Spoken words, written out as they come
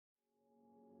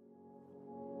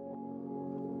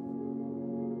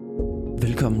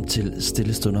Velkommen til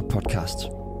Stillestunder podcast.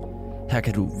 Her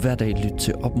kan du hver dag lytte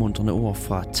til opmuntrende ord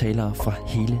fra talere fra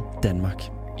hele Danmark.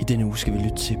 I denne uge skal vi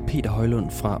lytte til Peter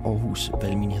Højlund fra Aarhus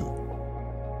Valgmenighed.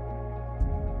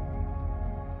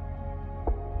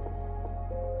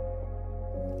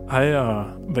 Hej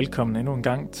og velkommen endnu en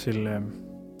gang til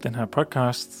den her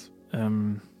podcast.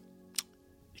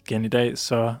 Igen i dag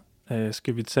så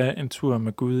skal vi tage en tur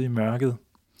med Gud i mørket.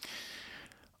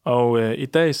 Og i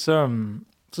dag så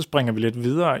springer vi lidt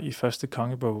videre i første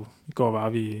kongebog. I går var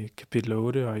vi i kapitel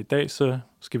 8, og i dag så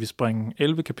skal vi springe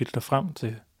 11 kapitler frem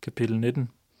til kapitel 19.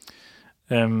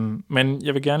 Men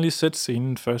jeg vil gerne lige sætte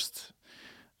scenen først.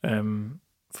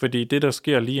 Fordi det, der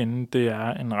sker lige inden, det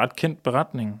er en ret kendt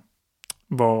beretning,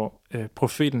 hvor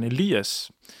profeten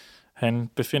Elias, han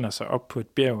befinder sig op på et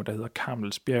bjerg, der hedder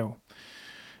Karmels bjerg,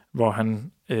 hvor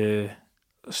han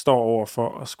står over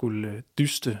for at skulle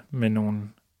dyste med nogle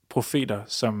profeter,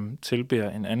 som tilbeder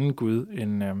en anden gud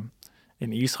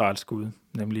end Israels gud,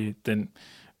 nemlig den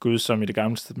gud, som i det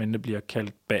gamle testamente bliver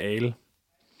kaldt Baal.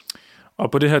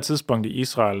 Og på det her tidspunkt i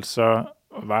Israel, så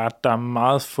var der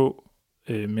meget få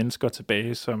mennesker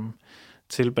tilbage, som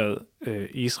tilbad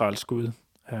Israels gud.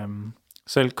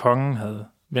 Selv kongen havde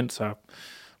vendt sig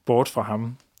bort fra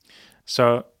ham.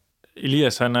 Så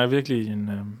Elias, han er virkelig i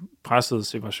en presset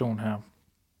situation her.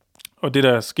 Og det,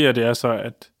 der sker, det er så,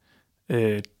 at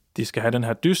de skal have den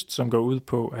her dyst, som går ud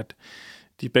på, at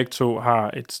de begge to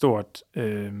har et stort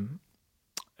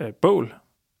bål,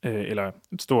 eller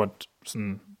et stort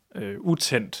sådan,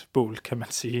 utændt bål, kan man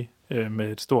sige,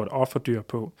 med et stort offerdyr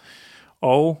på.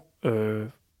 Og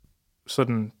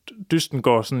sådan, dysten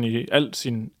går sådan i al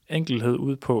sin enkelhed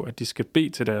ud på, at de skal bede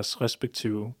til deres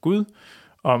respektive Gud,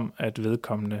 om at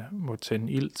vedkommende må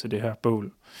tænde ild til det her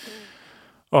bål.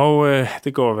 Og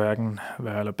det går hverken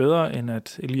værre eller bedre, end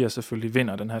at Elias selvfølgelig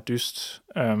vinder den her dyst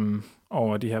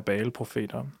over de her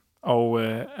Baal-profeter. Og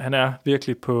han er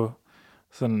virkelig på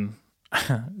sådan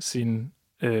sin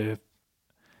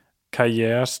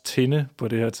karrieres tinde på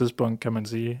det her tidspunkt, kan man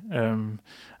sige.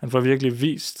 Han får virkelig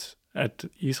vist, at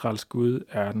Israels Gud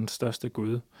er den største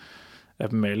Gud af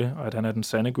dem alle, og at han er den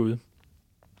sande Gud.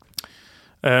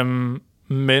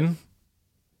 Men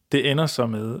det ender så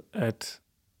med, at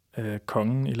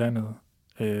kongen i landet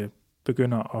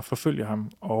begynder at forfølge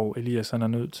ham, og Elias han er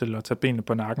nødt til at tage benene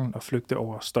på nakken og flygte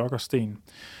over stok og sten.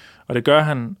 Og det gør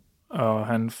han, og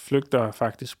han flygter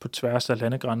faktisk på tværs af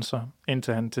landegrænser,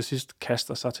 indtil han til sidst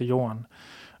kaster sig til jorden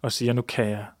og siger, nu kan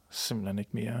jeg simpelthen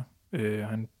ikke mere.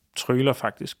 Han tryller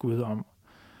faktisk Gud om,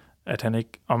 at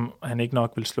han ikke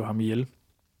nok vil slå ham ihjel.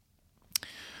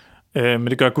 Men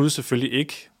det gør Gud selvfølgelig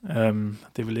ikke.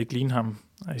 Det vil ikke ligne ham.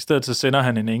 I stedet så sender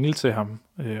han en engel til ham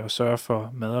og sørger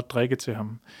for mad og drikke til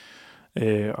ham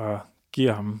og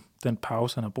giver ham den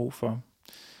pause, han har brug for.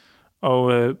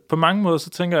 Og på mange måder så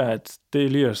tænker jeg, at det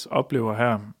Elias oplever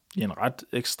her i en ret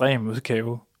ekstrem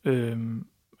udgave,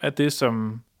 er det,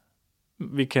 som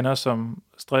vi kender som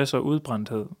stress og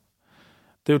udbrændthed.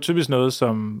 Det er jo typisk noget,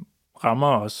 som rammer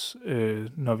os,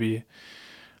 når vi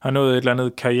har nået et eller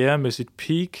andet karrieremæssigt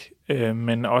peak,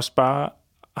 men også bare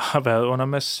har været under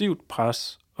massivt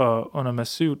pres og under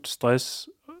massivt stress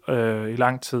i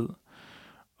lang tid.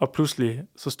 Og pludselig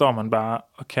så står man bare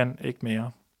og kan ikke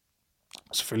mere.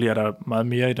 Selvfølgelig er der meget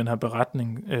mere i den her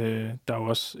beretning. Der er jo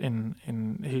også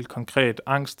en helt konkret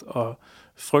angst og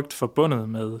frygt forbundet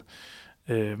med,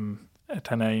 at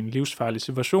han er i en livsfarlig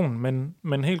situation.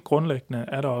 Men helt grundlæggende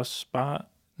er der også bare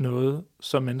noget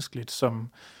så menneskeligt som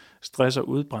stress og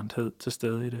udbrændthed til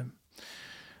stede i det.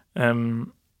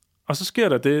 Og så sker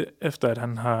der det, efter at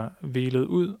han har hvilet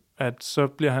ud, at så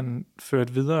bliver han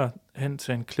ført videre hen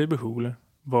til en klippehule,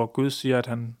 hvor Gud siger, at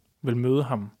han vil møde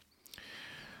ham.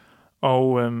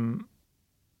 Og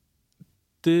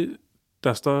det,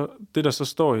 der så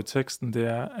står i teksten, det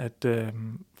er, at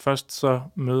først så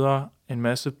møder en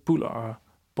masse bulder og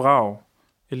brag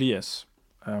Elias.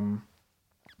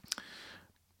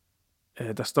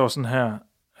 Der står sådan her,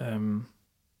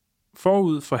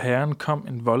 forud for Herren kom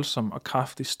en voldsom og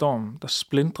kraftig storm, der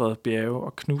splindrede bjerge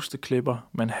og knuste klipper,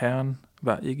 men Herren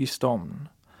var ikke i stormen.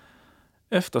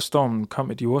 Efter stormen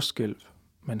kom et jordskælv,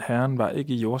 men Herren var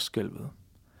ikke i jordskælvet.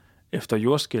 Efter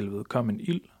jordskælvet kom en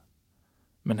ild,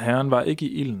 men Herren var ikke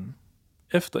i ilden.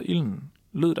 Efter ilden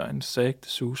lød der en sagte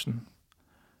susen.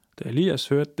 Da Elias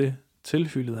hørte det,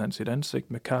 tilhyldede han sit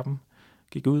ansigt med kappen,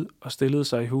 gik ud og stillede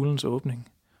sig i hulens åbning.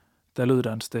 Der lød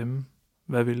der en stemme.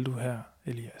 Hvad vil du her,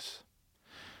 Elias?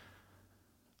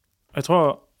 Jeg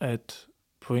tror, at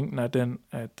pointen er den,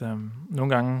 at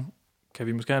nogle gange kan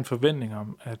vi måske have en forventning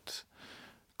om, at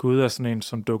Gud er sådan en,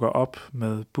 som dukker op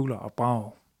med buller og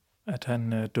brag. At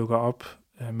han dukker op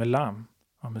med larm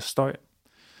og med støj.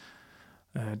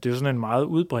 Det er jo sådan en meget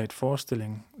udbredt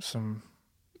forestilling, som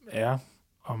er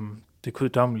om det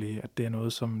guddommelige, at det er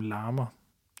noget, som larmer.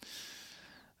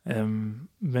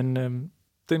 Men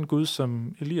den Gud,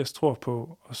 som Elias tror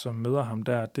på, og som møder ham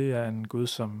der, det er en Gud,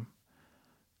 som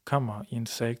kommer i en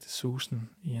sagte susen,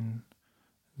 i en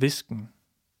hvisken,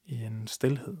 i en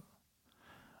stilhed.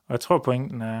 Og jeg tror,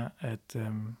 pointen er,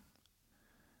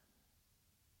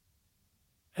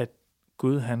 at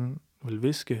Gud han vil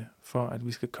hviske, for at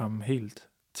vi skal komme helt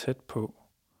tæt på,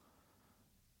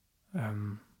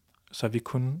 så vi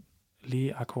kun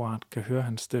lige akkurat kan høre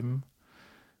hans stemme,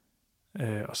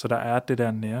 og så der er det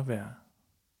der nærvær.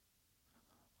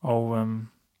 Og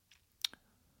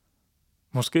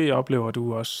måske oplever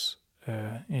du også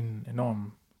en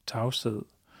enorm tavshed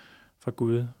fra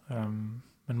Gud,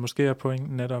 men måske er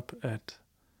pointen netop, at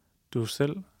du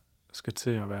selv skal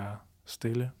til at være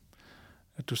stille,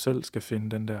 at du selv skal finde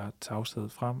den der tavshed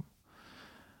frem,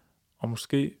 og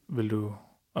måske vil du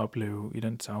opleve i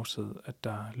den tavshed, at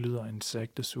der lyder en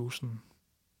sagte susen,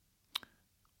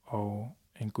 og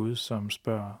en Gud, som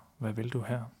spørger, hvad vil du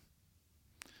her?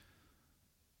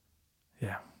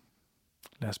 Ja,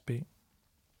 lad os bede.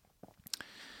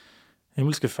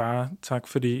 Himmelske Far, tak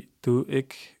fordi du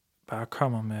ikke bare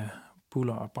kommer med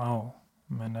buller og brag,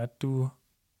 men at du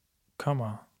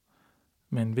kommer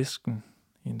med en hvisken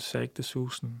i en sagte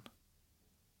susen.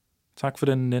 Tak for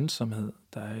den nænsomhed,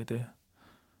 der er i det.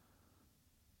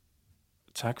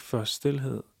 Tak for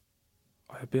stilhed,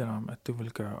 og jeg beder dig om, at du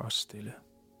vil gøre os stille.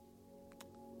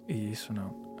 I Jesu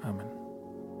navn. Amen.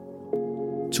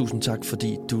 Tusind tak,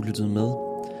 fordi du lyttede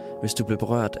med. Hvis du blev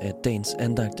berørt af dagens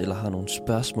andagt eller har nogle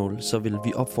spørgsmål, så vil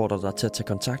vi opfordre dig til at tage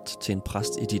kontakt til en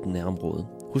præst i dit nærområde.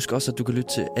 Husk også, at du kan lytte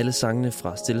til alle sangene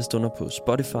fra Stille Stunder på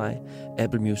Spotify,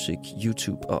 Apple Music,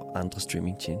 YouTube og andre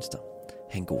streamingtjenester.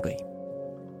 Ha' en god dag.